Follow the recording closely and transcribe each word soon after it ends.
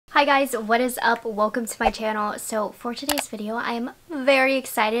Hi guys, what is up? Welcome to my channel. So for today's video, I am very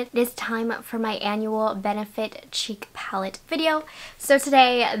excited. It is time for my annual Benefit Cheek Palette video. So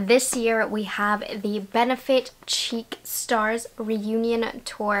today, this year, we have the Benefit Cheek Stars Reunion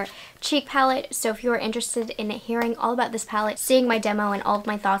Tour Cheek Palette. So if you are interested in hearing all about this palette, seeing my demo and all of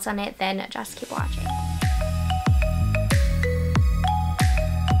my thoughts on it, then just keep watching.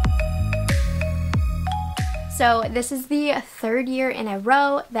 So this is the third year in a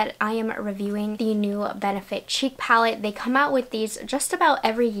row that I am reviewing the new Benefit Cheek Palette. They come out with these just about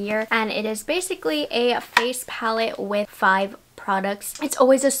every year, and it is basically a face palette with 5 products. It's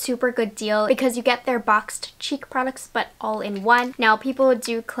always a super good deal because you get their boxed cheek products but all in one. Now people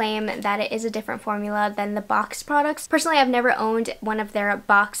do claim that it is a different formula than the boxed products. Personally, I've never owned one of their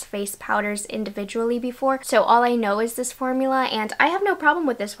box face powders individually before, so all I know is this formula, and I have no problem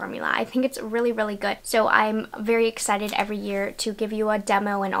with this formula. I think it's really good. So I'm very excited every year to give you a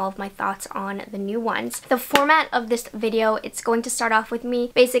demo and all of my thoughts on the new ones. The format of this video, it's going to start off with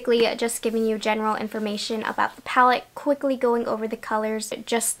me basically just giving you general information about the palette, quickly going over the colors,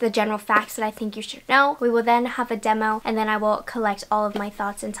 just the general facts that I think you should know. We will then have a demo, and then I will collect all of my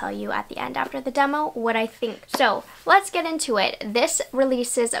thoughts and tell you at the end after the demo what I think. So let's get into it. This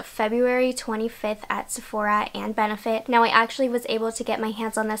releases February 25th at Sephora and Benefit. Now I actually was able to get my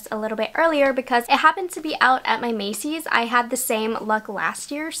hands on this a little bit earlier because it happened to be out at my Macy's. I had the same luck last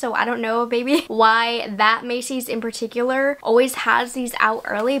year, so I don't know maybe why that Macy's in particular always has these out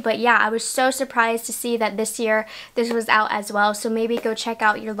early, but yeah, I was so surprised to see that this year this was out as well. So maybe go check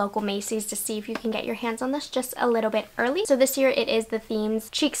out your local Macy's to see if you can get your hands on this just a little bit early. So this year it is the themes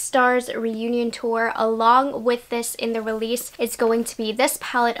Cheek Stars Reunion Tour. Along with this in the release, it's going to be this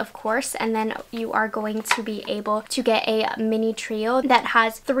palette, of course, and then you are going to be able to get a mini trio that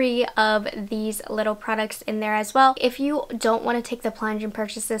has 3 of these little products in there as well. If you don't want to take the plunge and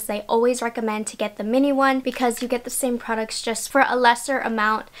purchase this, I always recommend to get the mini one because you get the same products just for a lesser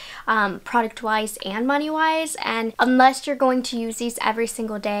amount product wise and money wise, and unless you're going to use these every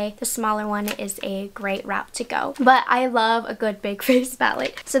single day, the smaller one is a great route to go. But I love a good big face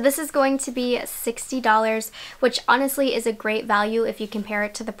palette. So this is going to be $60, which honestly is a great value if you compare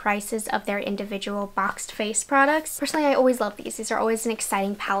it to the prices of their individual boxed face products. Personally, I always love these. These are always an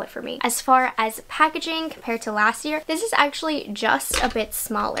exciting palette for me. As far as packaging compared to last year, this is actually just a bit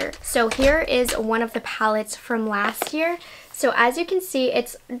smaller. So here is one of the palettes from last year. So as you can see,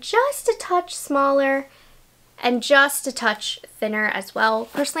 it's just a touch smaller and just a touch thinner as well.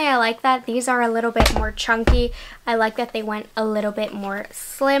 Personally, I like that. These are a little bit more chunky. I like that they went a little bit more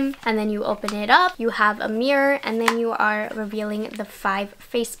slim. And then you open it up, you have a mirror, and then you are revealing the 5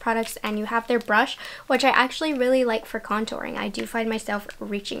 face products, and you have their brush, which I actually really like for contouring. I do find myself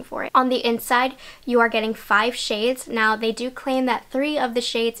reaching for it. On the inside, you are getting 5 shades. Now, they do claim that 3 of the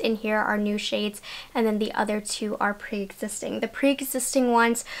shades in here are new shades, and then the other 2 are pre-existing. The pre-existing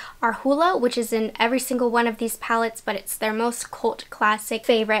ones are Hula, which is in every single one of these palettes, but it's their most cult classic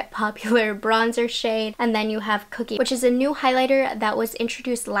favorite popular bronzer shade. And then you have Cookie, which is a new highlighter that was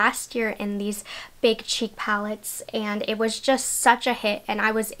introduced last year in these big cheek palettes, and it was just such a hit, and I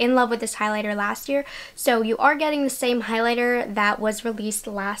was in love with this highlighter last year. So you are getting the same highlighter that was released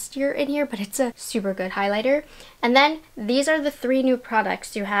last year in here, but it's a super good highlighter. And then these are the 3 new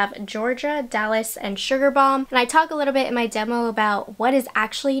products. You have Georgia, Dallas, and Sugar Bomb. And I talk a little bit in my demo about what is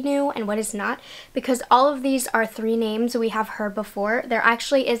actually new and what is not, because all of these are 3 names we have heard before. There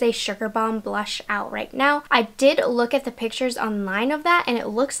actually is a Sugar Bomb blush out right now. I did look at the pictures online of that, and it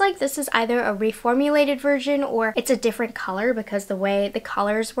looks like this is either a reformulated version or it's a different color, because the way the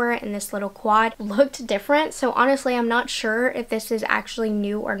colors were in this little quad looked different. So honestly, I'm not sure if this is actually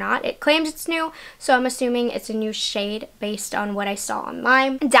new or not. It claims it's new, so I'm assuming it's a new shade based on what I saw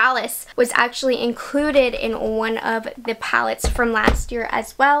online. Dallas was actually included in one of the palettes from last year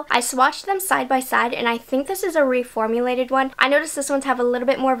as well. I swatched them side by side, and I think this is a reformulated one. I noticed this one's have a little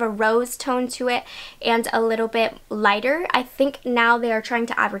bit more of a rose tone to it and a little bit lighter. I think now they are trying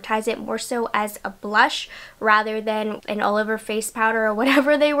to advertise it more so as a blush rather than an all over face powder or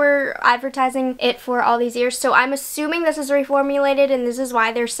whatever they were advertising it for all these years. So I'm assuming this is reformulated, and this is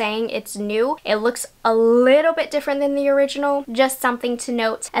why they're saying it's new. It looks a little bit different than the original, just something to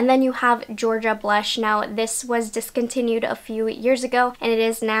note. And then you have Georgia blush. Now this was discontinued a few years ago, and it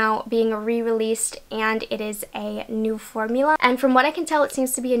is now being re-released, and it is a new formula, and from what I can tell, it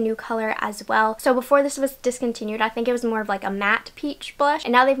seems to be a new color as well. So before this was discontinued, I think it was more of like a matte peach blush,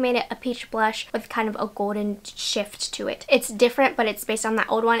 and now they've made it a peach blush with kind of a golden shift to it. It's different, but it's based on that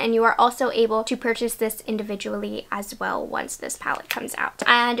old one, and you are also able to purchase this individually as well once this palette comes out.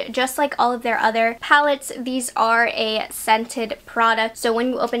 And just like all of their other palettes, these are a scented product, so when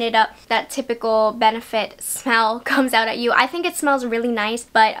you open it up, that typical Benefit smell comes out at you. I think it smells really nice,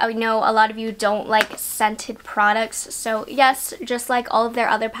 but I know a lot of you don't like scented products, so yes, just like all of their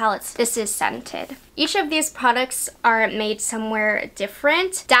other palettes, this is scented. Each of these products are made somewhere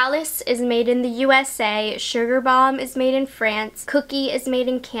different. Dallas is made in the USA, Sugar Bomb is made in France, Cookie is made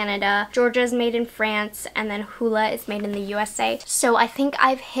in Canada, Georgia is made in France, and then Hoola is made in the USA. So I think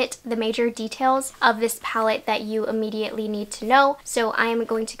I've hit the major details of this palette that you immediately need to know. So I am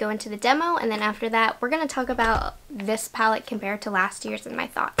going to go into the demo, and then after that, we're going to talk about this palette compared to last year's and my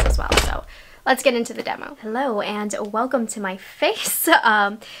thoughts as well. So let's get into the demo. Hello and welcome to my face.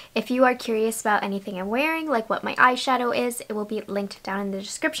 If you are curious about anything I'm wearing, like what my eyeshadow is, it will be linked down in the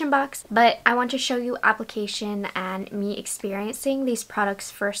description box. But I want to show you application and me experiencing these products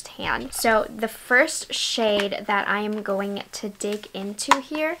firsthand. So the first shade that I am going to dig into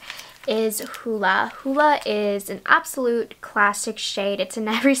here is Hoola. Hoola is an absolute classic shade. It's in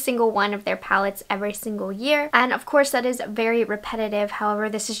every single one of their palettes every single year, and of course that is very repetitive. However,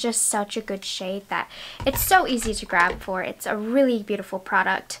 this is just such a good shade that it's so easy to grab for. It's a really beautiful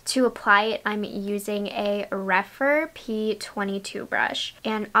product. To apply it, I'm using a Rephr P22 brush,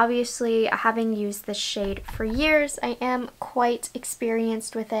 and obviously having used this shade for years, I am quite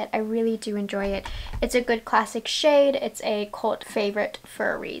experienced with it. I really do enjoy it. It's a good classic shade. It's a cult favorite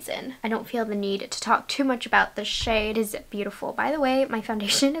for a reason. I don't feel the need to talk too much about this shade. It is beautiful. By the way, my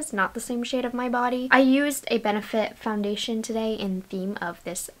foundation is not the same shade of my body. I used a Benefit foundation today in theme of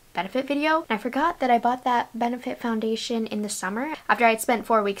this Benefit video, and I forgot that I bought that Benefit foundation in the summer after I'd spent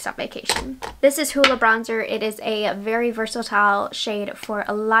 4 weeks on vacation. This is Hoola Bronzer. It is a very versatile shade for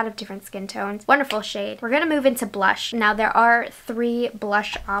a lot of different skin tones. Wonderful shade. We're gonna move into blush. Now there are 3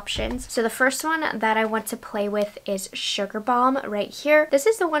 blush options. So the first one that I want to play with is Sugar Bomb right here. This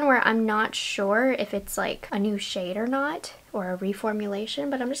is the one where I'm not sure if it's like a new shade or not, or a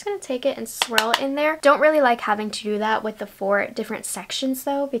reformulation, but I'm just going to take it and swirl it in there. Don't really like having to do that with the 4 different sections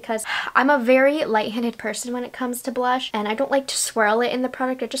though, because I'm a very light-handed person when it comes to blush, and I don't like to swirl it in the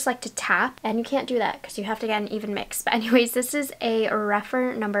product. I just like to tap, and you can't do that because you have to get an even mix. But anyways, this is a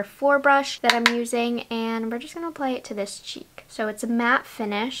Rephr number 4 brush that I'm using, and we're just going to apply it to this cheek. So it's a matte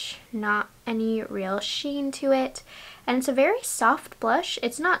finish, not any real sheen to it. And it's a very soft blush.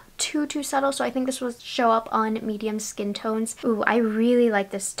 It's not too subtle, so I think this will show up on medium skin tones. Ooh, I really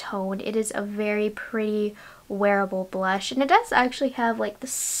like this tone. It is a very pretty wearable blush, and it does actually have like the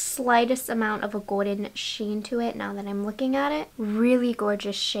slightest amount of a golden sheen to it now that I'm looking at it. Really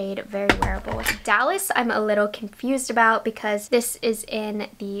gorgeous shade, very wearable. Dallas I'm a little confused about because this is in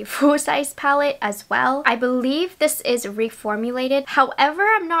the full size palette as well. I believe this is reformulated. However,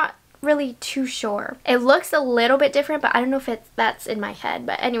 I'm not really too sure. It looks a little bit different, but I don't know if that's in my head.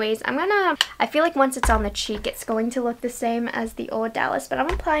 But anyways, I feel like once it's on the cheek, it's going to look the same as the old Dallas, but I'm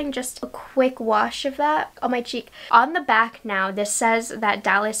applying just a quick wash of that on my cheek. On the back now, this says that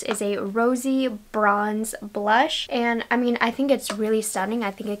Dallas is a rosy bronze blush, and I mean, I think it's really stunning. I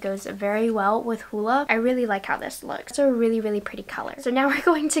think it goes very well with Hoola. I really like how this looks. It's a really pretty color. So now we're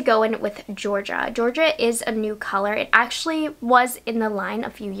going to go in with Georgia. Georgia is a new color. It actually was in the line a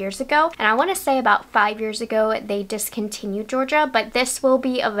few years ago, and I want to say about 5 years ago they discontinued Georgia, but this will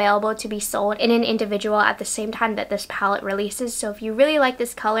be available to be sold in an individual at the same time that this palette releases. So if you really like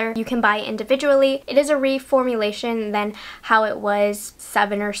this color, you can buy it individually. It is a reformulation than how it was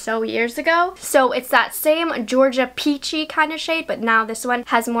 7 or so years ago. So it's that same Georgia peachy kind of shade, but now this one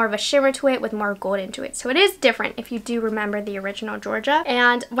has more of a shimmer to it with more gold into it. So it is different if you do remember the original Georgia.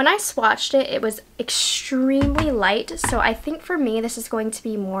 And when I swatched it, it was extremely light. So I think for me, this is going to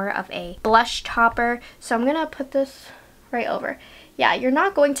be more of a blush topper. So I'm gonna put this right over. Yeah, you're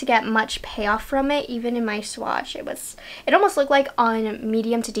not going to get much payoff from it. Even in my swatch, it almost looked like on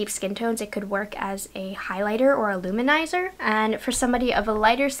medium to deep skin tones it could work as a highlighter or a luminizer. And for somebody of a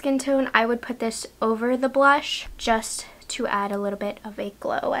lighter skin tone, I would put this over the blush just to add a little bit of a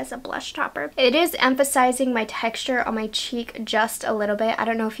glow as a blush topper. It is emphasizing my texture on my cheek just a little bit. I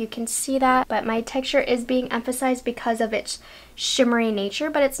don't know if you can see that, but my texture is being emphasized because of its shimmery nature,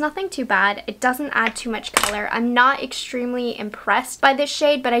 but it's nothing too bad. It doesn't add too much color. I'm not extremely impressed by this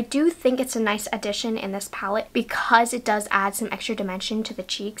shade, but I do think it's a nice addition in this palette because it does add some extra dimension to the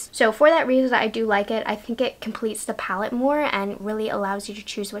cheeks. So for that reason, I do like it. I think it completes the palette more and really allows you to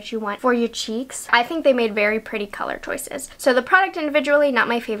choose what you want for your cheeks. I think they made very pretty color choices. So the product individually, not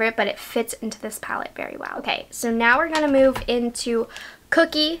my favorite, but it fits into this palette very well. Okay, so now we're gonna move into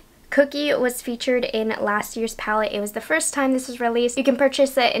Cookie. Cookie was featured in last year's palette. It was the first time this was released. You can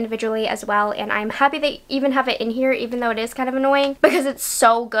purchase it individually as well, and I'm happy they even have it in here, even though it is kind of annoying because it's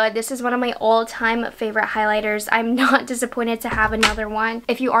so good. This is one of my all-time favorite highlighters. I'm not disappointed to have another one.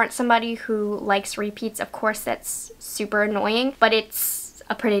 If you aren't somebody who likes repeats, of course that's super annoying, but it's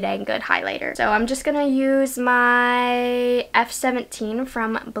a pretty dang good highlighter. So I'm just gonna use my F17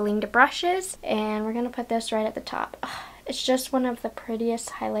 from Blinged Brushes, and we're gonna put this right at the top. It's just one of the prettiest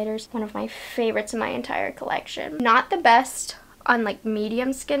highlighters, one of my favorites in my entire collection. Not the best on like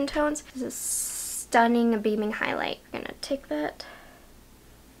medium skin tones. This is a stunning beaming highlight. I'm gonna take that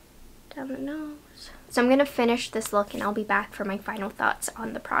down the nose. So I'm going to finish this look and I'll be back for my final thoughts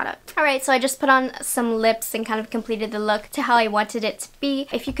on the product. Alright, so I just put on some lips and kind of completed the look to how I wanted it to be.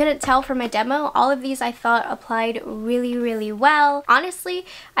 If you couldn't tell from my demo, all of these I thought applied really, really well. Honestly,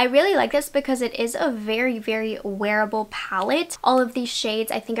 I really like this because it is a very, very wearable palette. All of these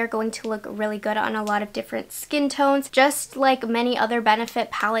shades I think are going to look really good on a lot of different skin tones. Just like many other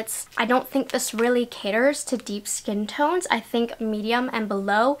Benefit palettes, I don't think this really caters to deep skin tones. I think medium and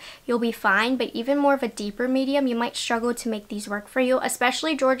below you'll be fine, but even more of a deeper medium, you might struggle to make these work for you,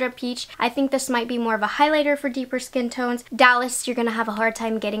 especially Georgia Peach. I think this might be more of a highlighter for deeper skin tones. Dallas, you're gonna have a hard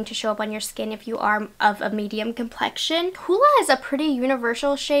time getting to show up on your skin if you are of a medium complexion. Hula is a pretty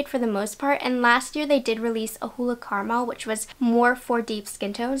universal shade for the most part, and last year they did release a Hula Caramel, which was more for deep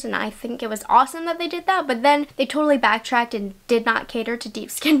skin tones, and I think it was awesome that they did that, but then they totally backtracked and did not cater to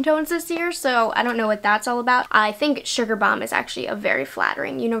deep skin tones this year, so I don't know what that's all about. I think Sugar Bomb is actually a very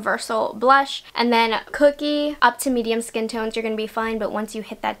flattering universal blush, and then Cookie, up to medium skin tones you're going to be fine, but once you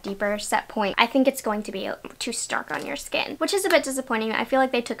hit that deeper set point, I think it's going to be too stark on your skin, which is a bit disappointing. I feel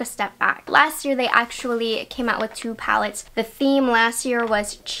like they took a step back. Last year they actually came out with 2 palettes. The theme last year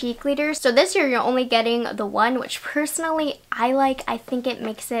was cheek leaders, so this year you're only getting the one, which personally I like. I think it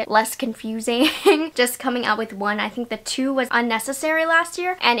makes it less confusing just coming out with one. I think the 2 was unnecessary last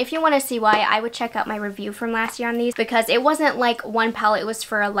year, and if you want to see why, I would check out my review from last year on these, because it wasn't like one palette was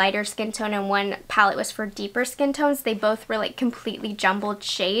for a lighter skin tone and one palette was for deeper skin tones. They both were like completely jumbled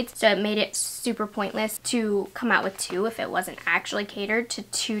shades, so it made it super pointless to come out with 2 if it wasn't actually catered to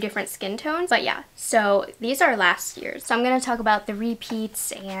 2 different skin tones. But yeah, so these are last year's. So I'm going to talk about the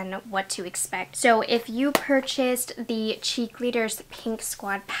repeats and what to expect. So if you purchased the Cheek Leaders Pink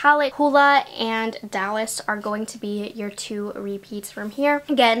Squad palette, Hula and Dallas are going to be your 2 repeats from here.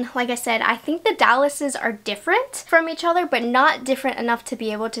 Again, like I said, I think the Dallases are different from each other, but not different enough to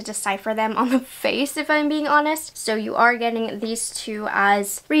be able to decipher them on the face, if I'm being honest. So you are getting these 2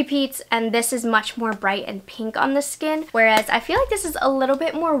 as repeats, and this is much more bright and pink on the skin, whereas I feel like this is a little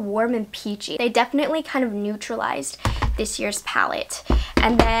bit more warm and peachy. They definitely kind of neutralized this year's palette.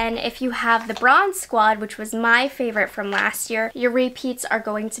 And then if you have the Bronze Squad, which was my favorite from last year, your repeats are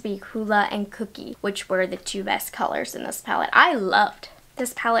going to be Hula and Cookie, which were the 2 best colors in this palette. I loved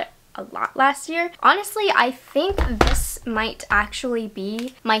this palette a lot last year. Honestly, I think this might actually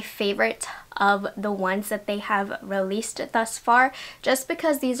be my favorite of the ones that they have released thus far, just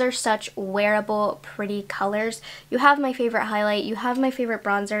because these are such wearable, pretty colors. You have my favorite highlight, you have my favorite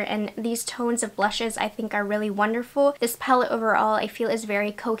bronzer, and these tones of blushes I think are really wonderful. This palette overall I feel is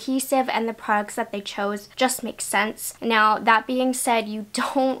very cohesive, and the products that they chose just make sense. Now, that being said, you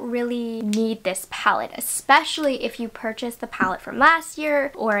don't really need this palette, especially if you purchased the palette from last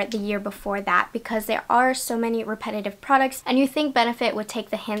year or the year before that, because there are so many repetitive products, and you think Benefit would take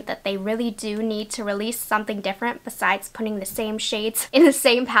the hint that they really do need to release something different besides putting the same shades in the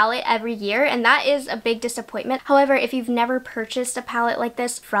same palette every year, and that is a big disappointment. However, if you've never purchased a palette like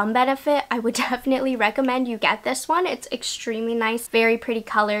this from Benefit, I would definitely recommend you get this one. It's extremely nice, very pretty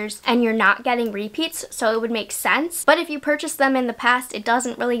colors, and you're not getting repeats, so it would make sense. But if you purchased them in the past, it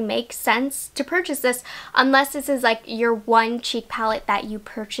doesn't really make sense to purchase this unless this is like your one cheek palette that you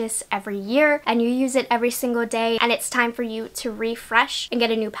purchase every year and you use it every single day, and it's time for you to refresh and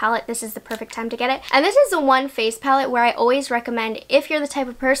get a new palette. This is the perfect time to get it. And this is the one face palette where I always recommend, if you're the type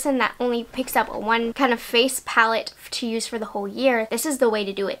of person that only picks up one kind of face palette to use for the whole year, this is the way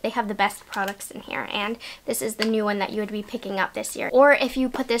to do it. They have the best products in here, and this is the new one that you would be picking up this year. Or if you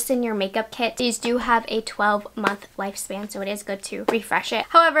put this in your makeup kit, these do have a 12-month lifespan, so it is good to refresh it.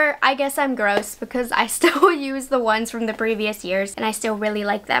 However, I guess I'm gross because I still use the ones from the previous years and I still really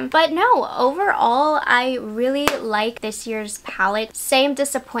like them. But no, overall, I really like this year's palette. Same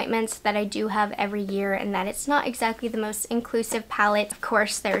disappointments that I do have every year, and that it's not exactly the most inclusive palette. Of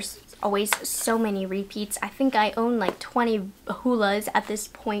course, there's always so many repeats. I think I own like 20 hulas at this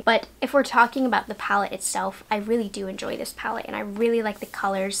point, but if we're talking about the palette itself, I really do enjoy this palette, and I really like the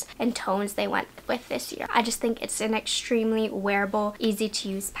colors and tones they went with this year. I just think it's an extremely wearable, easy to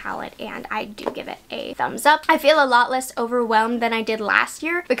use palette, and I do give it a thumbs up. I feel a lot less overwhelmed than I did last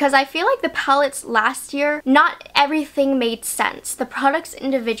year, because I feel like the palettes last year, not everything made sense. The products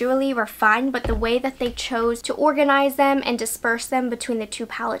individually were fine, but the way that they chose to organize them and disperse them between the two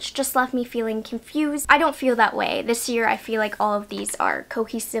palettes just left me feeling confused. I don't feel that way. This year I feel like all of these are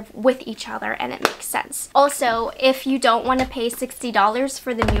cohesive with each other and it makes sense. Also, if you don't want to pay $60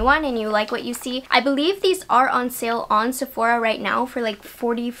 for the new one and you like what you see, I believe these are on sale on Sephora right now for like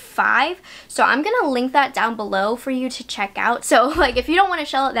 $45. So I'm gonna link that down below for you to check out. So like if you don't want to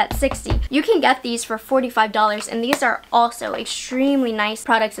shell out that $60, you can get these for $45, and these are also extremely nice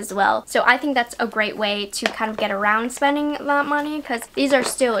products as well. So I think that's a great way to kind of get around spending that money, because these are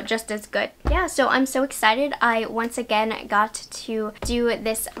still just as good. Yeah, so I'm so excited. I once again got to do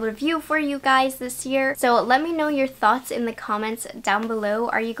this review for you guys this year. So let me know your thoughts in the comments down below.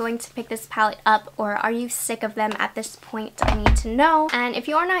 Are you going to pick this palette up, or are you sick of them at this point? I need to know. And if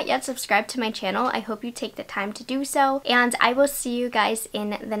you are not yet subscribed to my channel, I hope you take the time to do so. And I will see you guys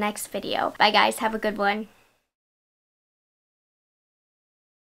in the next video. Bye guys, have a good one.